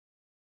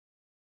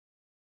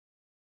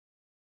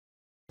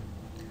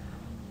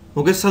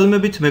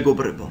მოგესალმებით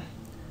მეგობრებო.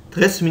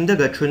 დღეს მინდა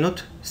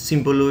გაჩვენოთ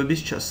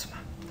სიმბოლოების ჩასმა.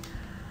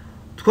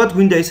 თქვათ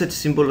გვინდა ისეთი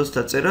სიმბოლოს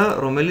დაწერა,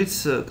 რომელიც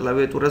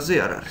კლავიატურაზე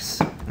არ არის.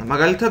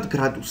 მაგალითად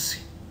გრადუსი.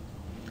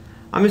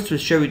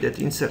 ამისთვის შევიდეთ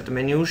insert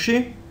მენიუში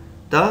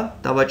და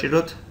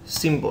დავაჭიროთ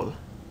symbol.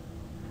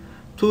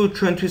 თუ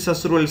ჩვენთვის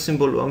სასურველი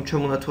სიმბოლო ამ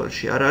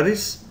ჩამონათვალში არ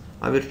არის,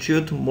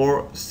 ავირჩიოთ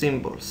more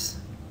symbols.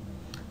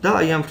 და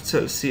აი ამ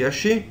ვრცელ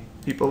სიაში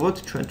ვიპოვოთ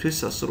ჩვენთვის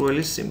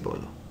სასურველი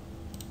სიმბოლო.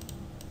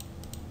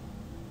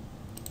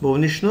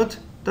 მოვნიშნოთ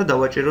და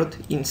დავაჭიროთ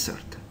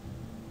insert.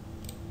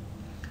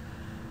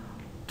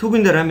 თუ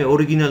გვინდა რამე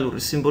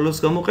ორიგინალური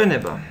სიმბოლოს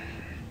გამოყენება,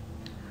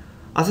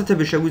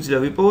 ასეთები შეგვიძლია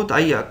ვიპოვოთ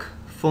აი აქ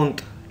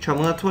font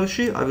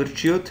ჩამონათვალში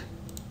ავირჩიოთ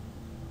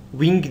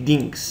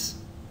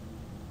wingdings.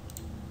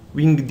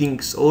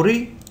 wingdings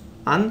 2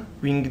 ან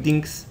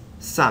wingdings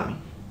 3.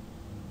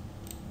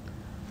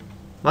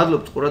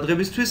 მადლობთ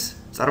ყურადღებისთვის,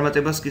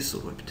 წარმატებას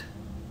გისურვებთ.